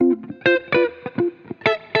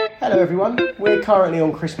everyone. We're currently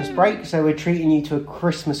on Christmas break, so we're treating you to a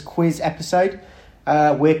Christmas quiz episode.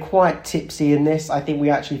 We're quite tipsy in this. I think we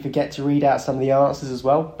actually forget to read out some of the answers as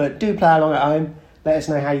well. But do play along at home. Let us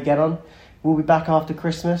know how you get on. We'll be back after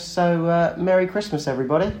Christmas, so Merry Christmas,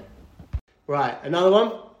 everybody. Right, another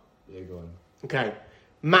one? Yeah, go on. Okay.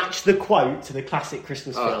 Match the quote to the classic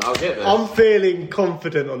Christmas film. I'll get this. I'm feeling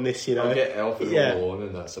confident on this, you know. I'll get Elf and Home Alone,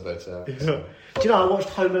 and that's about it. Do you know, I watched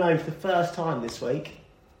Home Alone for the first time this week.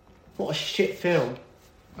 What a shit film.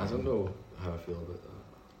 I don't know how I feel about that.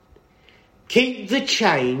 Keep the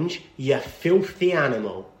change, you filthy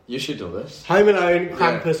animal. You should know this. Home Alone,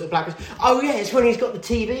 Krampus, or Black Christmas. Oh yeah, it's when he's got the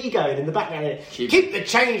TV going in the background. Keep the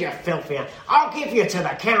change, you filthy animal. I'll give you to the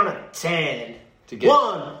count of 10.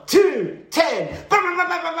 1, 2, 10.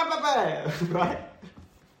 Right?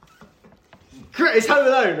 It's Home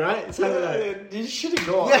Alone, right? It's Home Alone. You should have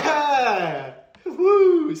got Yeah!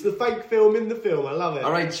 Woo! It's the fake film in the film. I love it.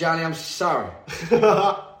 Alright, Johnny, I'm sorry.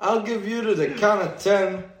 I'll give you to the count of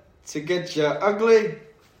 10 to get your ugly,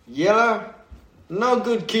 yellow, no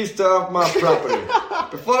good keister off my property.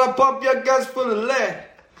 Before I pump your guts full of lead.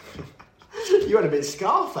 You had a bit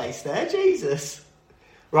Scarface there, Jesus.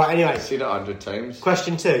 Right, anyway. I've seen it 100 times.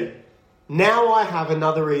 Question 2. Now I have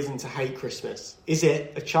another reason to hate Christmas. Is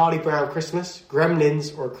it a Charlie Brown Christmas,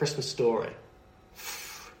 Gremlins, or a Christmas Story?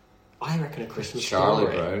 I reckon a Christmas Charlie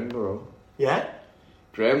Story. Brown, bro. Yeah?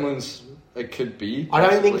 Gremlins, it could be. I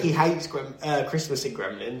don't think he hates Christmas in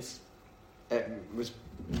Gremlins. It was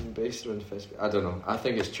based around the I don't know. I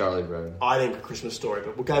think it's Charlie Brown. I think a Christmas Story,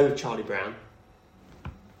 but we'll go with Charlie Brown.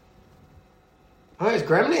 Oh, it's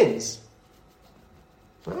Gremlins.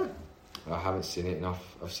 Oh. I haven't seen it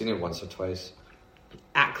enough. I've seen it once or twice.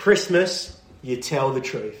 At Christmas, you tell the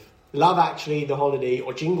truth. Love Actually, The Holiday,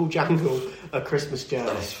 or Jingle Jangle, A Christmas Journey.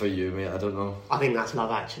 That's for you, mate. I don't know. I think that's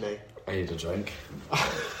Love Actually. I need a drink.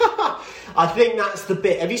 I think that's the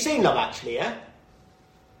bit. Have you seen Love Actually, yeah?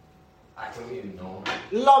 I don't even know.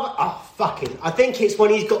 Fucking. I think it's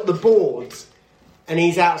when he's got the boards and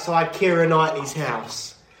he's outside Keira Knightley's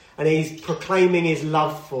house and he's proclaiming his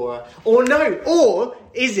love for her. Or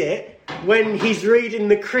is it when he's reading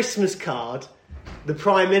the Christmas card, the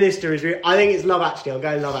Prime Minister is reading... I think it's Love Actually. I'm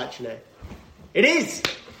going Love Actually. It is!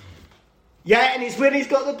 Yeah, and it's when he's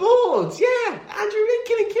got the boards. Yeah, Andrew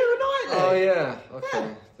Lincoln and Keira Knightley. Oh, yeah. Okay.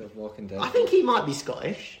 Yeah. They're Walking Dead. I think he might be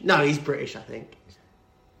Scottish. No, he's British, I think.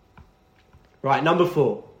 Right, number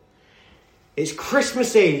 4. It's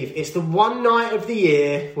Christmas Eve. It's the one night of the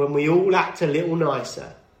year when we all act a little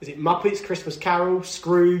nicer. Is it Muppets, Christmas Carol,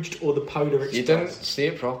 Scrooged, or the Polar Express? You didn't say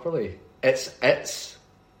it properly. It's.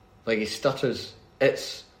 Like he stutters.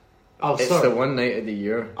 It's sorry. the one night of the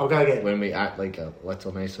year. I'll go again. When we act like a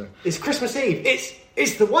little nicer. It's Christmas Eve.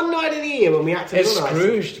 It's the one night of the year when we act a little nicer. It's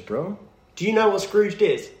Scrooged, bro. Do you know what Scrooged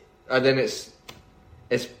is? And then it's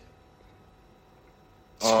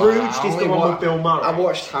Scrooged is the one with Bill Murray. I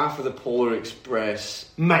watched half of the Polar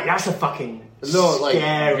Express. Mate, that's a fucking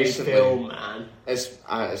scary film, man. It's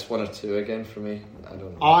 1 or 2 again for me. I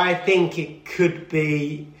don't know. I think it could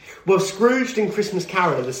be... Well, Scrooged and Christmas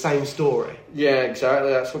Carol are the same story. Yeah,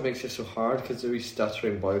 exactly. That's what makes it so hard, because the wee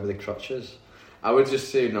stuttering boy with the crutches. I would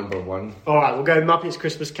just say number 1. Alright, we'll go Muppets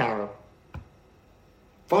Christmas Carol.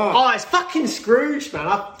 Fuck. Oh, it's fucking Scrooge, man.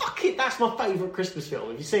 That's my favourite Christmas film.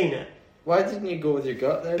 Have you seen it? Why didn't you go with your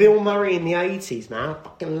gut then? Bill Murray in the 80s, man. I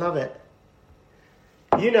fucking love it.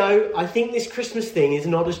 You know, I think this Christmas thing is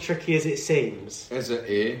not as tricky as it seems. Is it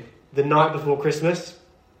A? The Night Before Christmas.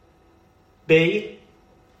 B.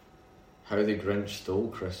 How the Grinch Stole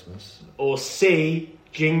Christmas. Or C.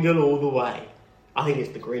 Jingle All the Way. I think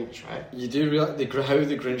it's the Grinch, right? You do realise How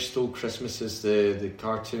the Grinch Stole Christmas is the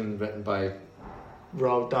cartoon written by...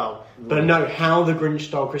 Roald Dahl. But no, How the Grinch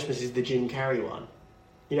Stole Christmas is the Jim Carrey one.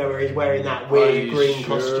 You know, where he's wearing that weird green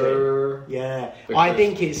costume. Yeah. Because I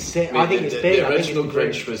think it's B. The original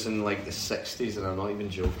Grinch was in like the 60s, and I'm not even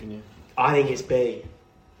joking you. I think it's B.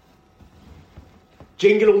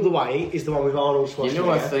 Jingle All the Way is the one with Arnold Schwarzenegger. You know,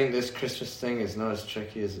 I think this Christmas thing is not as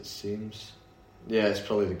tricky as it seems. Yeah, it's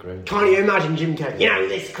probably the Grinch. Can't you imagine Jim Carrey? You know,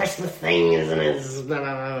 this Christmas thing isn't as... Blah,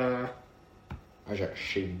 blah, blah. How's that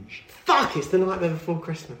change? Fuck, it's the night before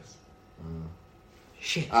Christmas.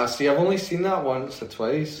 Shit. See, I've only seen that once or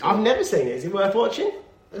twice. So. I've never seen it. Is it worth watching?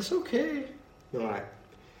 It's okay. Alright.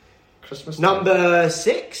 Christmas time. Number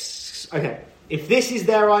 6. Okay. If this is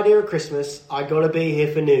their idea of Christmas, I gotta be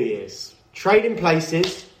here for New Year's. Trading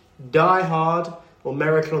Places, Die Hard, or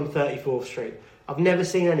Miracle on 34th Street. I've never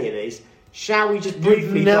seen any of these. Shall we just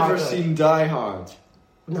briefly... You've never seen Die Hard?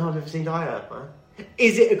 No, I've never seen Die Hard, man.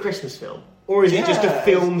 Is it a Christmas film? Or is it just a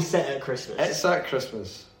film set at Christmas? It's at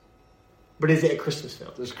Christmas. But is it a Christmas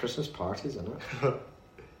film? There's Christmas parties in it.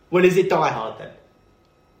 Well, is it Die Hard then?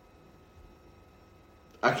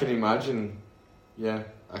 I can imagine. Yeah,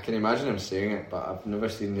 I can imagine him saying it, but I've never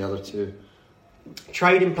seen the other two.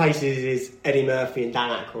 Trading Places is Eddie Murphy and Dan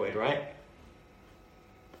Aykroyd, right?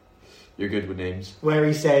 You're good with names. Where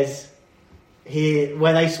he says,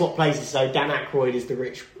 where they swap places, so Dan Aykroyd is the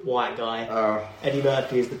rich white guy, Eddie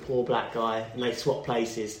Murphy is the poor black guy, and they swap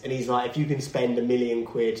places. And he's like, if you can spend £1 million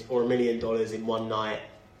or $1 million in one night,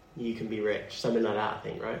 you can be rich. Something like that, I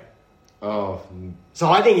think, right? Oh.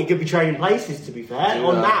 So I think it could be Trading Places, to be fair,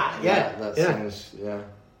 on that. Yeah. That sounds, yeah.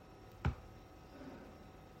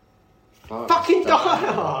 Fucking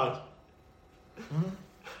Die Hard!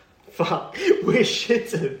 Fuck, we're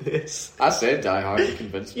shit at this. I said Die Hard, you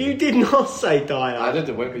convinced me. You did not say Die Hard. I did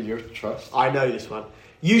the win with your trust. I know this one.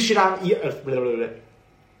 You should have...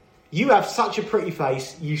 You have such a pretty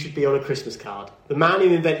face, you should be on a Christmas card. The Man Who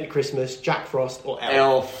Invented Christmas, Jack Frost, or Elf.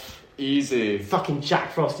 Elf. Easy. Fucking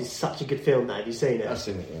Jack Frost is such a good film, though. Have you seen it? I've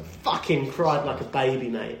seen it, yeah. Fucking cried like a baby,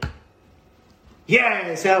 mate. Yeah,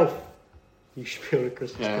 it's Elf. You should be on a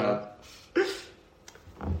Christmas card.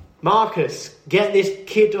 Marcus, get this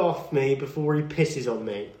kid off me before he pisses on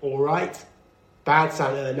me, alright? Bad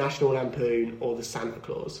Santa, National Lampoon, or the Santa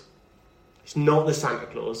Claus? It's not the Santa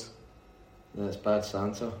Claus. No, it's Bad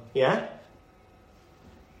Santa. Yeah?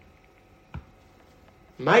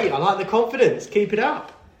 Mate, I like the confidence. Keep it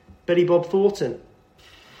up. Billy Bob Thornton.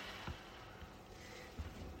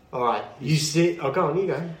 Alright, you see... Oh, go on, you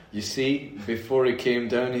go. You see, before he came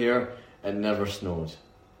down here, it never snowed.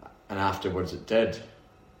 And afterwards it did.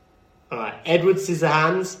 Alright, Edward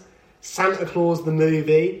Scissorhands, Santa Claus the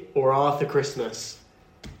movie, or Arthur Christmas?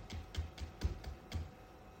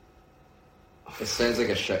 It sounds like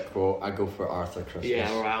a shit quote. I go for Arthur Christmas.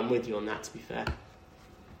 Yeah, alright, I'm with you on that, to be fair.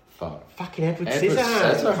 Fuck. Fucking Edward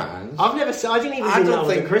Scissorhands. I've never seen... I didn't even think that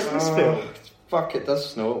was a Christmas film. Fuck, it does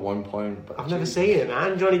snow at one point. But I've never seen it,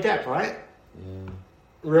 man. Johnny Depp, right? Yeah.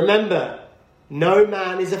 Remember, no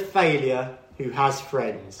man is a failure who has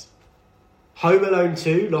friends. Home Alone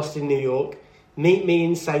 2, Lost in New York, Meet Me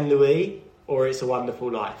in St. Louis, or It's a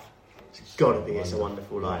Wonderful Life? It's gotta be It's a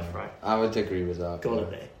Wonderful Life, right? I would agree with that. Gotta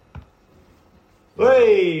be.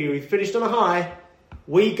 Hey, we finished on a high.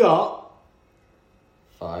 We got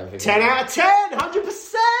 5 again. 10 out of 10,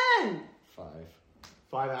 100%! 5.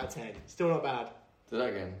 5 out of 10. Still not bad. Do that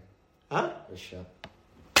again. Huh? Good shit.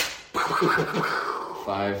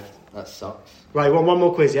 5. That sucks. Right, one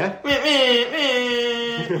more quiz, yeah?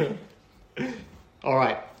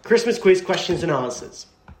 Alright, Christmas quiz, questions and answers.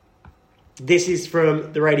 This is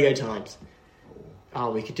from the Radio Times.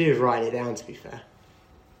 Oh, we could do with writing it down, to be fair.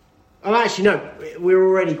 Oh, actually, no, we're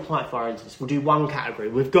already quite far into this. We'll do one category.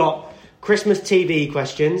 We've got Christmas TV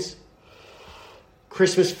questions,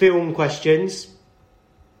 Christmas film questions,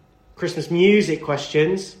 Christmas music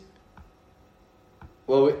questions.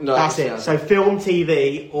 Well, no, that's it. So film,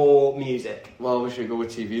 TV, or music. Well, we should go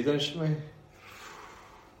with TV then, shouldn't we?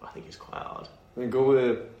 I think it's quite hard. Then go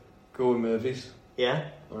with movies. Yeah.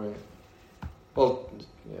 All right. Well,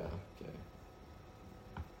 yeah. Okay.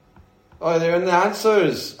 Oh, they're in the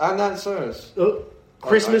answers. Oh,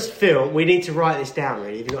 Christmas film. We need to write this down.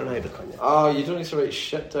 Really, have you got a notebook on you? Oh, you don't need to write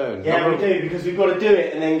shit down. Yeah, we do, because we've got to do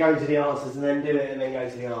it and then go to the answers, and then do it and then go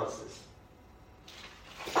to the answers.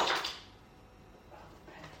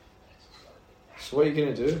 So what are you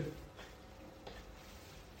going to do?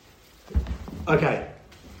 Okay.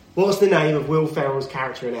 What's the name of Will Ferrell's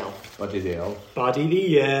character in Elf? Buddy the Elf. Buddy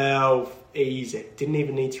the Elf. Easy. Didn't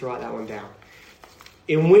even need to write that one down.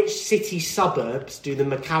 In which city suburbs do the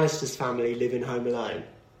McAllister's family live in Home Alone?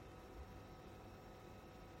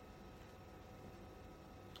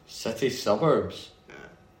 City suburbs?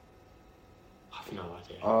 I've no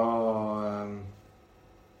idea.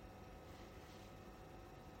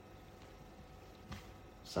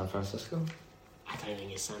 San Francisco? I don't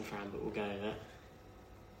think it's San Fran, but we'll go there.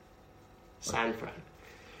 San Fran.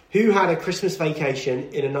 Who had a Christmas Vacation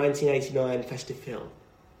in a 1989 festive film?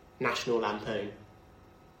 National Lampoon.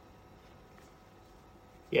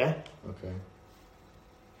 Yeah? Okay.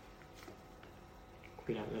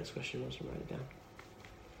 Read out the next question once we write it down.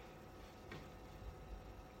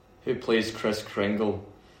 Who plays Kris Kringle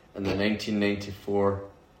in the 1994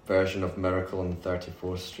 version of Miracle on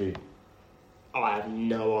 34th Street? Oh, I have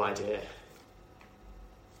no idea.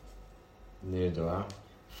 Neither do I.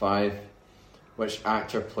 5. Which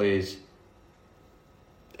actor plays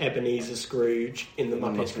Ebenezer Scrooge in the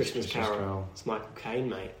Muppets Christmas Carol? It's Michael Caine,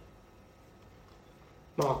 mate.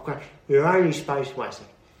 Michael Caine. You're only supposed to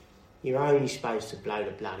blow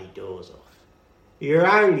the bloody doors off. You're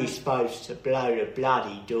only supposed to blow the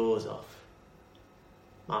bloody doors off.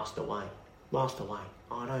 Master Wayne. Master Wayne,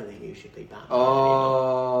 I don't think you should be Batman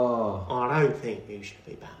Oh. anymore. I don't think you should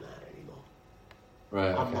be Batman anymore.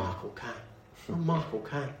 Right, I'm okay. Michael Caine. I'm Michael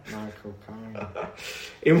Caine. Michael Caine.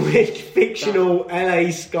 In which fictional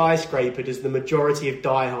LA skyscraper does the majority of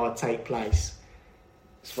Die Hard take place?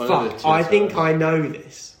 It's one of the Fuck, two I think sorry. I know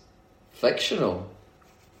this. Fictional.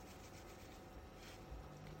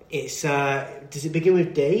 It's, does it begin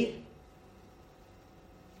with D?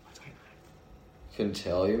 I don't Couldn't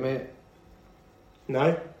tell you, mate.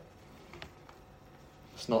 know. No?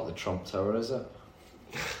 It's not the Trump Tower, is it?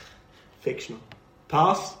 Fictional.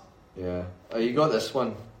 Pass? Yeah. Oh, you got this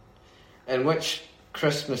one. In which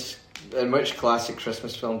classic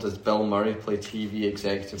Christmas film does Bill Murray play TV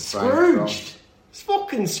executive Frank Frost? Scrooged! It's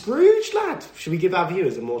fucking Scrooge, lad! Should we give our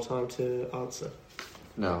viewers more time to answer?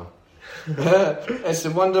 No. It's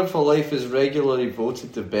a Wonderful Life is regularly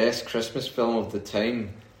voted the best Christmas film of the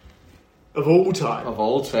time. Of all time? Of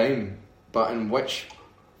all time. But in which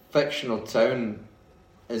fictional town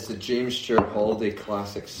is the James Stewart holiday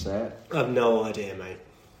classic set? I have no idea, mate.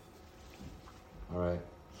 Alright.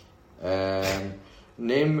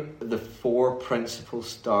 Name the 4 principal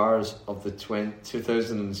stars of the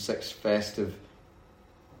 2006 festive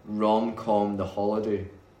rom-com The Holiday.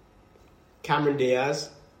 Cameron Diaz.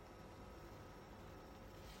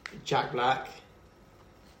 Jack Black.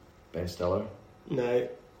 Ben Stiller. No.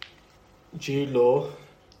 Jude Law.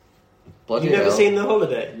 Bloody You've never hell. seen The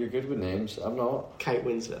Holiday? You're good with names. I'm not. Kate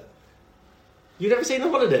Winslet. You've never seen The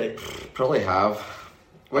Holiday? Probably have.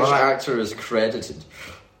 Which Alright. actor is credited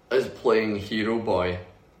as playing Hero Boy?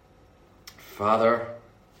 Father,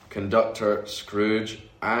 conductor, Scrooge,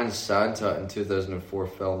 and Santa in 2004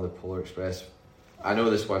 film The Polar Express. I know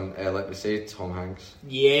this one. Let me say Tom Hanks.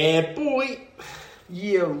 Yeah, boy.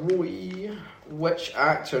 Yeah, Roy. Which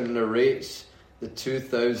actor narrates the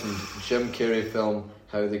 2000 Jim Carrey film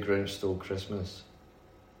How the Grinch Stole Christmas?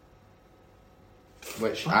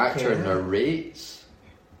 Which actor hell. narrates?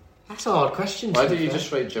 That's a hard question. Why don't you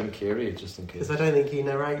just write Jim Carrey just in case? Because I don't think he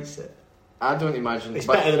narrates it. I don't imagine. It's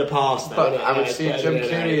but, better than a past, though. But isn't it? I would It's say better Jim than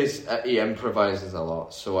Carrey is he improvises a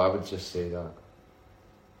lot, so I would just say that.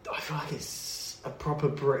 I feel like it's a proper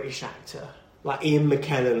British actor. Like Ian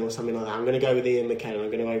McKellen or something like that. I'm going to go with Ian McKellen.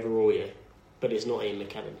 I'm going to overrule you. But it's not Ian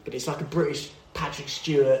McKellen. But it's like a British Patrick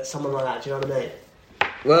Stewart, someone like that. Do you know what I mean?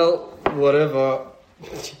 Well, whatever.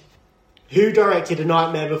 Who directed A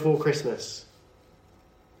Nightmare Before Christmas?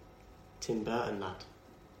 Tim Burton, lad.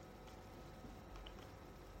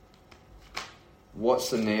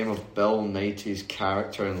 What's the name of Bill Nighy's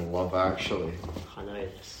character in Love Actually? I know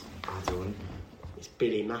this. I don't. It's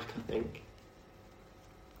Billy Mack, I think.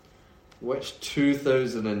 Which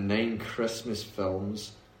 2009 Christmas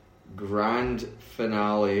film's grand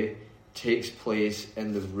finale takes place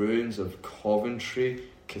in the ruins of Coventry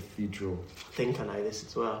Cathedral? I think I know this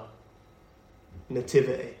as well.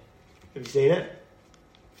 Nativity. Have you seen it?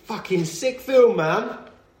 Fucking sick film, man.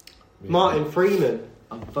 Yeah. Martin Freeman.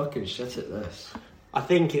 I'm fucking shit at this. I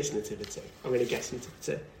think it's Nativity. I'm going to guess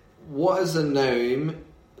Nativity. What is the name?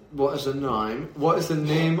 What is the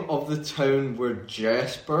name of the town where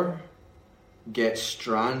Jasper gets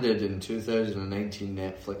stranded in 2019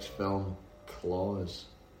 Netflix film Klaus?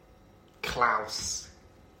 Klaus.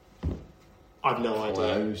 I've no idea.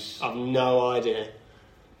 Klaus. I've no idea.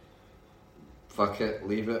 Fuck it,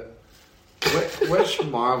 leave it. Which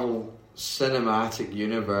Marvel Cinematic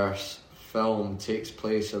Universe film takes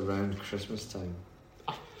place around Christmas time?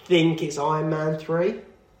 I think it's Iron Man 3.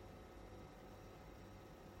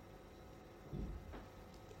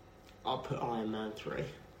 I'll put Iron Man 3.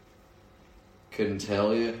 Couldn't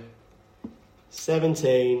tell you.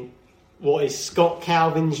 17. What is Scott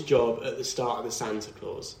Calvin's job at the start of the Santa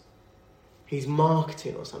Claus? He's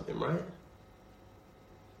marketing or something, right?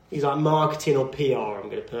 He's like marketing or PR, I'm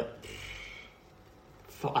going to put.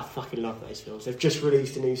 I fucking love those films. They've just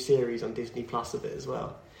released a new series on Disney Plus of it as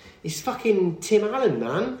well. It's fucking Tim Allen,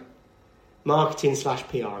 man. Marketing /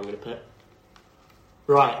 PR, I'm going to put.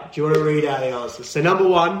 Right, do you want to read out the answers? So number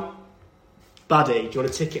 1, Buddy. Do you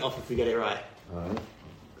want to tick it off if we get it right? Alright.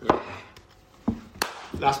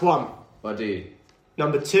 That's 1. Buddy.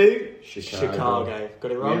 Number 2, Chicago. Chicago.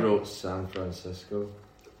 Got it We wrong? wrote San Francisco.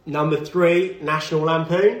 Number 3, National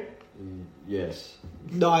Lampoon. Yes.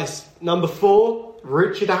 Nice. Number 4,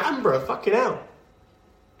 Richard Attenborough. Fucking hell.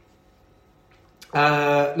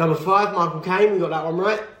 Number 5, Michael Caine. We got that one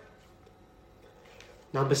right.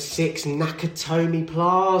 Number 6, Nakatomi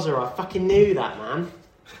Plaza. I fucking knew that,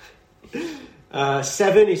 man.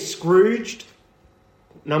 7 is Scrooged.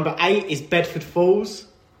 Number 8 is Bedford Falls.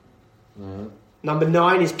 No. Number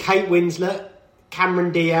 9 is Kate Winslet.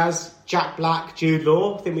 Cameron Diaz, Jack Black, Jude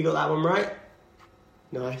Law. I think we got that one right.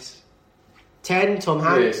 Nice. 10, Tom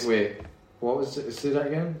Hanks. Wait. What was it? Say that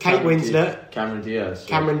again. Kate Winslet. Cameron Diaz.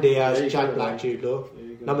 Cameron Diaz, Jack Black, Jude Law.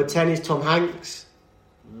 Number 10 is Tom Hanks.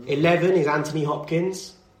 11 is Anthony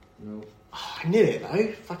Hopkins. No. Oh, I knew it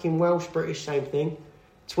though. Fucking Welsh, British, same thing.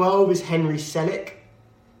 12 is Henry Selick.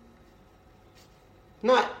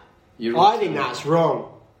 No, I think that's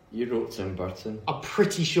wrong. You wrote Tim Burton. I'm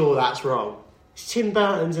pretty sure that's wrong. It's Tim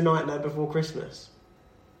Burton's A Nightmare Before Christmas.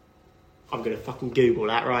 I'm going to fucking Google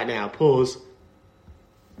that right now. Pause.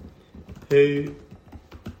 Who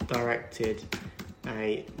directed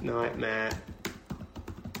A Nightmare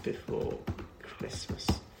Before Christmas?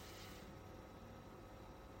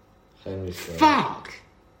 Henry Selick. Fuck!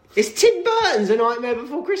 It's Tim Burton's A Nightmare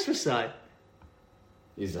Before Christmas though.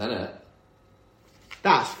 He's in it.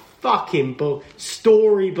 That's fucking bull.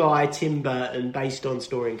 Story by Tim Burton, based on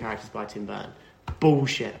story and characters by Tim Burton.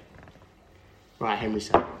 Bullshit. Right, Henry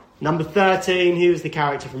Selick. Number 13, who was the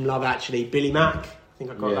character from Love Actually? Billy Mack. I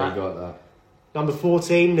think I got that. Yeah, you got that. Number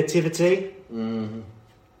 14, Nativity. Mm-hmm.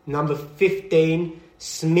 Number 15,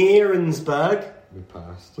 Smearensburg. We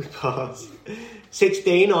passed.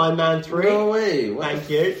 16, Iron Man 3. No way. What Thank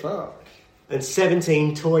the you. Fuck. And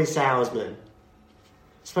 17, Toy Salesman. I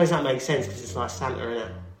suppose that makes sense because it's like Santa,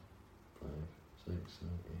 innit? 5, 6, 7,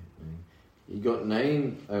 8, 9. You got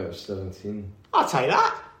 9 out of 17. I'll take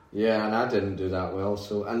that. Yeah, and I didn't do that well,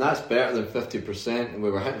 so... And that's better than 50%, and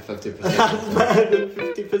we were hitting 50%. That's better than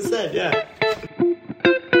 50%, yeah.